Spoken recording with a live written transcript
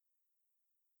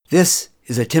This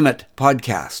is a Timmit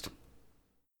podcast.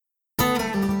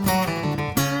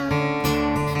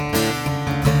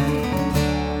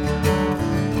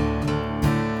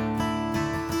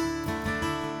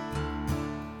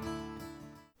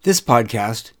 This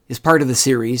podcast is part of the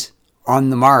series On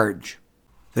the Marge.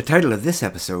 The title of this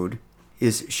episode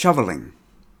is Shoveling.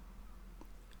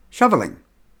 Shoveling.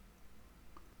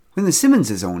 When the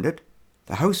Simmonses owned it,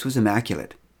 the house was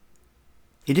immaculate.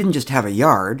 It didn't just have a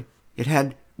yard, it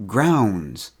had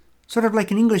grounds, sort of like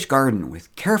an English garden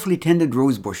with carefully tended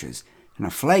rose bushes and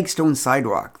a flagstone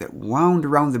sidewalk that wound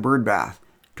around the bird bath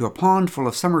to a pond full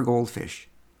of summer goldfish.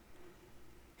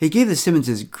 It gave the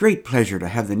Simmonses great pleasure to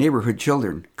have the neighborhood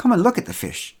children come and look at the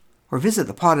fish or visit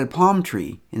the potted palm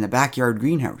tree in the backyard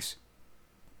greenhouse.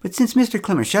 But since Mr.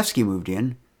 Klimaszewski moved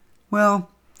in, well,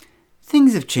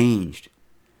 things have changed.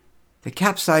 The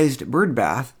capsized bird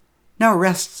bath now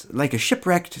rests like a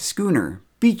shipwrecked schooner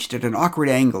beached at an awkward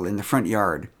angle in the front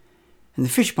yard, and the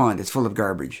fish pond is full of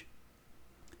garbage.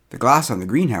 The glass on the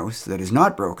greenhouse that is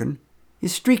not broken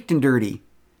is streaked and dirty,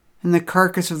 and the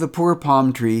carcass of the poor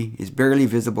palm tree is barely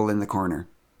visible in the corner.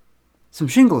 Some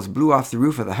shingles blew off the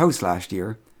roof of the house last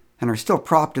year and are still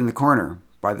propped in the corner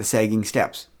by the sagging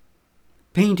steps.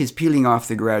 Paint is peeling off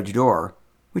the garage door,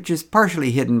 which is partially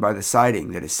hidden by the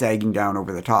siding that is sagging down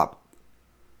over the top,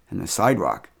 and the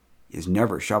sidewalk is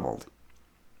never shoveled.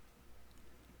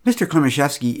 Mr.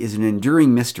 Klimaszewski is an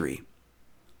enduring mystery.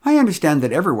 I understand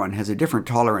that everyone has a different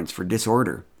tolerance for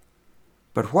disorder,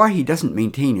 but why he doesn't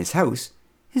maintain his house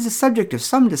is a subject of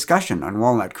some discussion on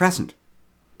Walnut Crescent.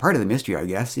 Part of the mystery, I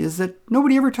guess, is that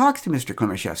nobody ever talks to Mr.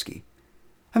 Klimaszewski.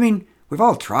 I mean, we've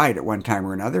all tried at one time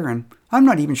or another, and I'm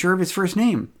not even sure of his first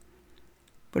name.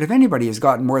 But if anybody has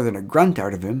gotten more than a grunt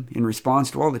out of him in response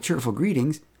to all the cheerful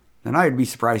greetings, then I would be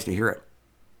surprised to hear it.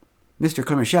 Mr.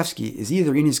 Klimaszewski is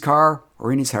either in his car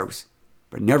or in his house,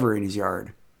 but never in his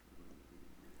yard.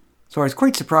 So I was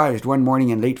quite surprised one morning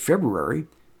in late February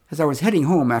as I was heading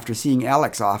home after seeing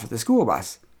Alex off at the school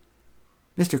bus.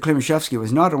 Mr. Klimaszewski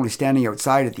was not only standing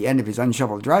outside at the end of his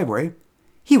unshoveled driveway,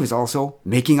 he was also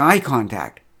making eye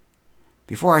contact.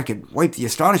 Before I could wipe the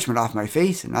astonishment off my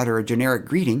face and utter a generic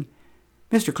greeting,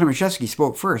 Mr. Klimaszewski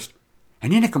spoke first,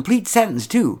 and in a complete sentence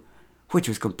too, which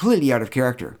was completely out of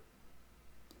character.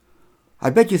 "I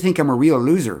bet you think I'm a real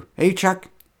loser, eh, Chuck?"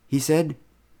 he said,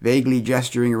 vaguely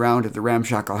gesturing around at the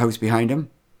ramshackle house behind him.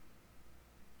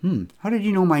 How did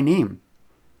you know my name?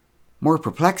 More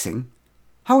perplexing,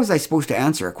 how was I supposed to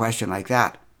answer a question like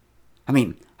that? I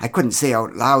mean, I couldn't say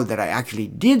out loud that I actually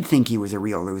did think he was a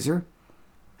real loser.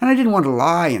 And I didn't want to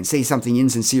lie and say something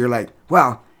insincere like,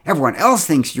 "Well, everyone else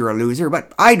thinks you're a loser,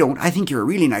 but I don't. I think you're a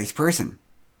really nice person."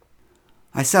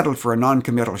 I settled for a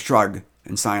non-committal shrug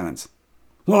and silence.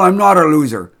 "Well, I'm not a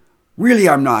loser. Really,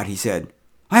 I'm not," he said.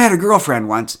 "I had a girlfriend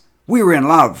once. We were in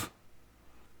love."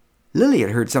 Lily had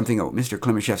heard something about Mr.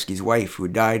 Klimaszewski's wife who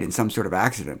had died in some sort of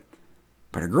accident,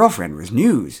 but a girlfriend was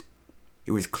news.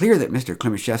 It was clear that Mr.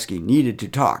 Klimaszewski needed to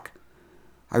talk.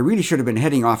 I really should have been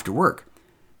heading off to work,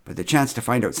 but the chance to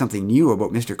find out something new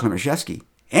about Mr. Klimaszewski,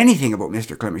 anything about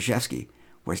Mr. Klimaszewski,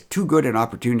 was too good an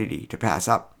opportunity to pass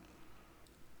up.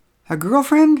 "A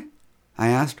girlfriend?" I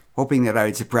asked, hoping that I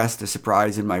had suppressed the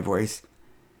surprise in my voice,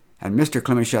 and Mr.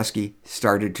 Klimaszewski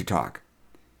started to talk.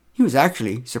 He was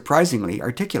actually surprisingly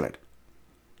articulate.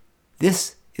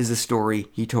 This is the story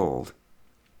he told.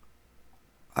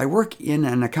 "I work in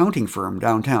an accounting firm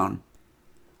downtown.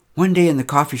 One day in the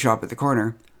coffee shop at the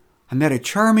corner, I met a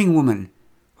charming woman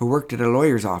who worked at a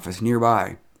lawyer's office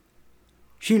nearby.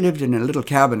 She lived in a little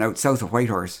cabin out south of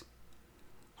Whitehorse.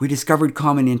 We discovered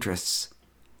common interests.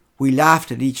 We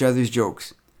laughed at each other's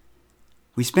jokes.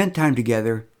 We spent time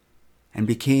together and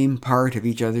became part of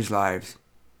each other's lives.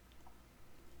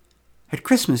 At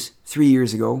Christmas 3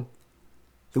 years ago,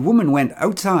 the woman went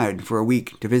outside for a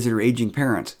week to visit her aging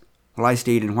parents while I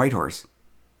stayed in Whitehorse.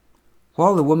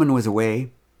 While the woman was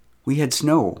away, we had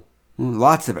snow,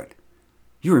 lots of it.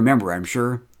 You remember, I'm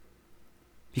sure.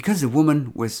 Because the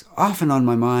woman was often on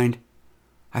my mind,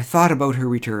 I thought about her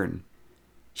return.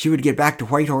 She would get back to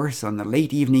Whitehorse on the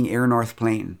late evening Air North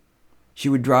plane. She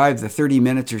would drive the 30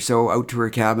 minutes or so out to her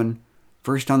cabin,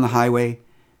 first on the highway,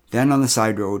 then on the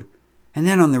side road, and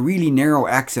then on the really narrow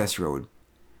access road.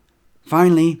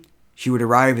 Finally, she would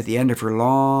arrive at the end of her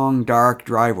long, dark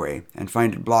driveway and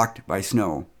find it blocked by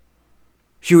snow.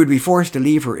 She would be forced to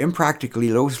leave her impractically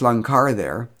low-slung car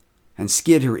there and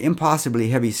skid her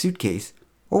impossibly heavy suitcase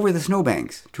over the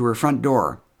snowbanks to her front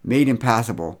door, made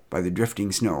impassable by the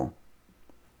drifting snow.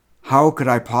 How could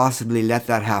I possibly let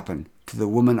that happen to the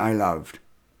woman I loved?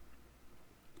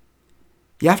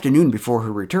 The afternoon before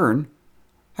her return,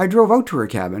 I drove out to her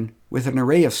cabin with an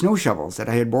array of snow shovels that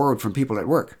I had borrowed from people at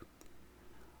work.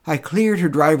 I cleared her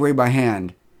driveway by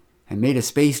hand and made a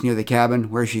space near the cabin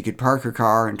where she could park her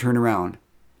car and turn around.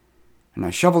 And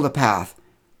I shoveled a path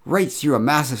right through a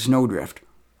massive snowdrift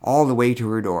all the way to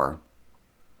her door.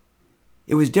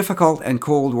 It was difficult and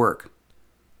cold work.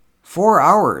 4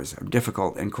 hours of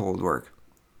difficult and cold work.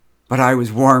 But I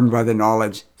was warmed by the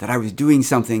knowledge that I was doing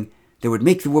something that would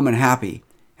make the woman happy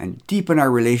and deepen our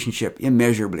relationship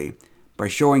immeasurably by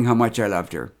showing how much I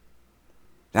loved her.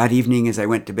 That evening as I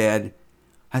went to bed,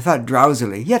 I thought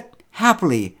drowsily, yet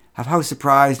happily, of how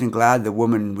surprised and glad the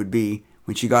woman would be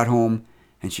when she got home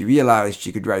and she realized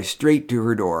she could drive straight to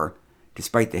her door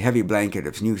despite the heavy blanket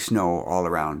of new snow all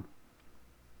around.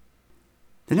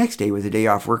 The next day was a day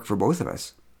off work for both of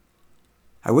us.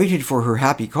 I waited for her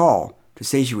happy call to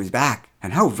say she was back,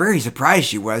 and how very surprised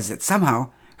she was that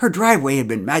somehow her driveway had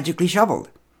been magically shoveled.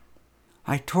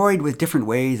 I toyed with different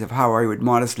ways of how I would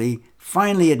modestly,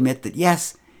 finally admit that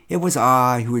yes, it was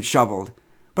I who had shoveled.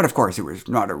 But of course, it was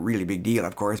not a really big deal,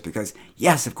 of course, because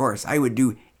yes, of course, I would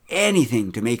do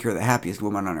anything to make her the happiest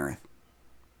woman on earth.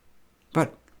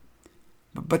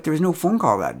 But there was no phone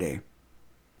call that day.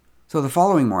 So the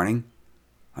following morning,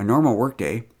 a normal work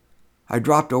day, I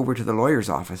dropped over to the lawyer's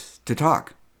office to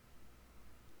talk.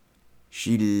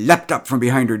 She leapt up from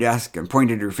behind her desk and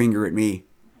pointed her finger at me.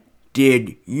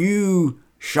 "Did you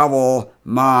shovel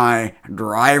my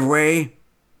driveway?"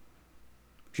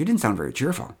 She didn't sound very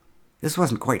cheerful. This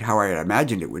wasn't quite how I had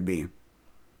imagined it would be.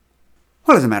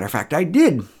 "Well, as a matter of fact, I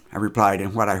did," I replied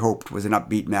in what I hoped was an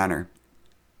upbeat manner.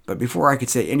 But before I could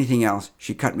say anything else,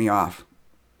 she cut me off.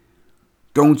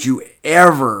 "Don't you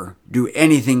ever do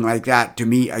anything like that to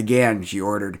me again," she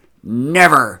ordered.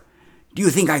 "Never! Do you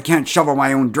think I can't shovel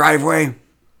my own driveway?"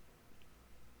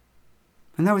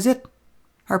 And that was it.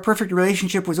 Our perfect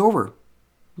relationship was over.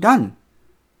 Done.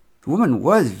 The woman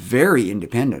was very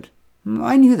independent.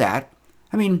 I knew that.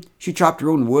 I mean, she chopped her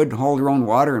own wood, hauled her own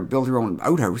water, and built her own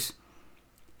outhouse.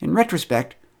 In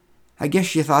retrospect, I guess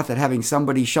she thought that having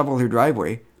somebody shovel her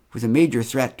driveway was a major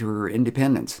threat to her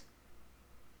independence.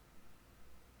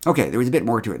 Okay, there was a bit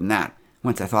more to it than that,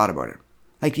 once I thought about it.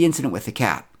 Like the incident with the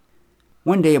cat.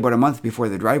 One day, about a month before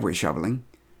the driveway shoveling,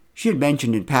 she had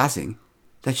mentioned in passing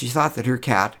that she thought that her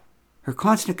cat, her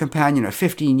constant companion of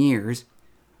 15 years,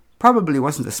 probably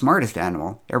wasn't the smartest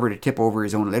animal ever to tip over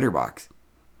his own litter box.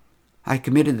 I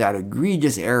committed that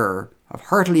egregious error of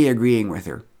heartily agreeing with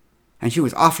her, and she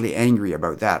was awfully angry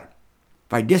about that.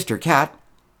 If I dissed her cat,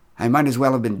 I might as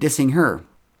well have been dissing her.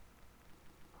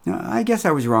 Now, I guess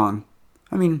I was wrong.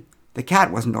 I mean, the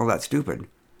cat wasn't all that stupid.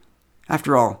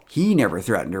 After all, he never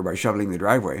threatened her by shoveling the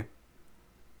driveway.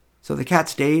 So the cat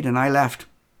stayed and I left.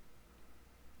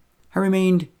 I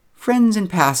remained friends in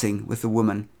passing with the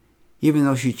woman, even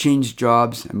though she changed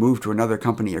jobs and moved to another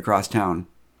company across town.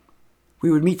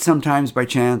 We would meet sometimes by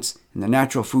chance in the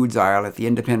natural foods aisle at the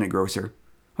independent grocer,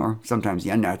 or sometimes the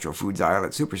unnatural foods aisle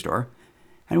at Superstore,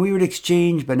 and we would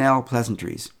exchange banal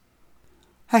pleasantries.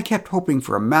 I kept hoping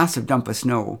for a massive dump of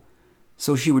snow,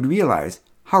 so she would realize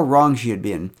how wrong she had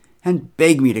been and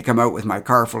beg me to come out with my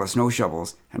car full of snow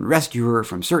shovels and rescue her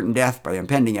from certain death by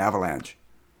impending avalanche.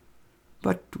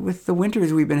 But with the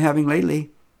winters we've been having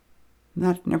lately,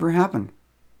 that never happened.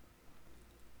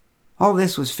 All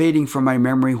this was fading from my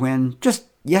memory when, just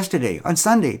yesterday, on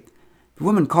Sunday, the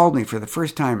woman called me for the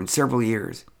first time in several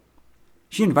years.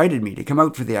 She invited me to come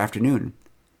out for the afternoon.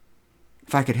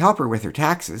 If I could help her with her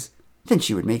taxes, then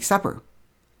she would make supper.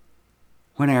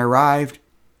 When I arrived,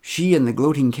 she and the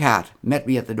gloating cat met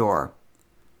me at the door.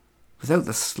 Without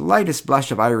the slightest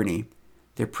blush of irony,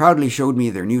 they proudly showed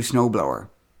me their new snowblower.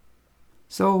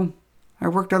 So I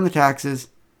worked on the taxes,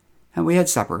 and we had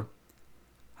supper.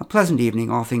 A pleasant evening,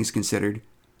 all things considered,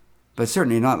 but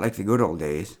certainly not like the good old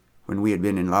days when we had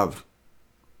been in love.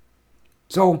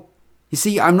 So, you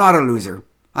see, I'm not a loser.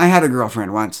 I had a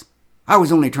girlfriend once. I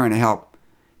was only trying to help.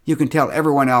 You can tell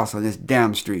everyone else on this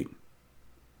damn street.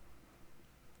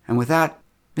 And with that,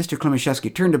 Mr.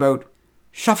 Klimaszewski turned about,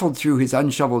 shuffled through his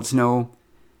unshoveled snow,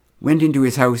 went into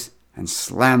his house, and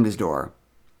slammed his door.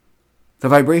 The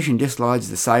vibration dislodged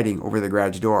the siding over the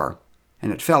garage door,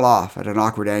 and it fell off at an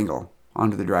awkward angle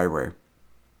onto the driveway.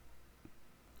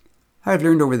 I have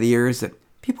learned over the years that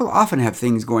people often have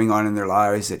things going on in their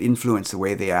lives that influence the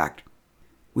way they act.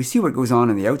 We see what goes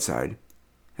on the outside,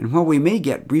 and while we may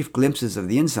get brief glimpses of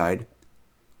the inside,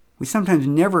 we sometimes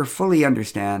never fully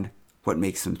understand what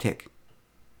makes them tick.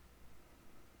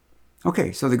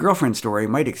 Okay, so the girlfriend story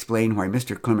might explain why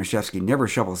Mr. Klimaszewski never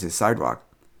shovels his sidewalk.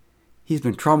 He's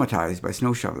been traumatized by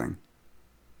snow shoveling.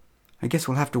 I guess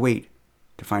we'll have to wait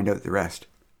to find out the rest.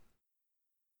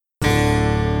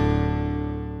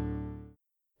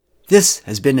 This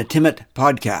has been a Timmit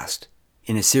podcast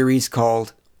in a series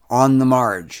called On the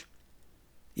Marge.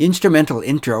 The instrumental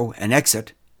intro and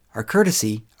exit are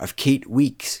courtesy of Kate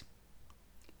Weeks.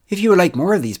 If you would like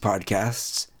more of these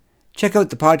podcasts, check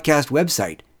out the podcast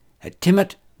website at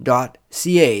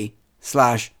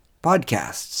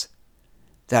timmit.ca/podcasts.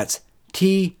 That's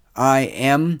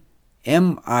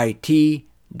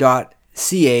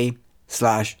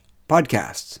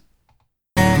TIMMIT.ca/podcasts.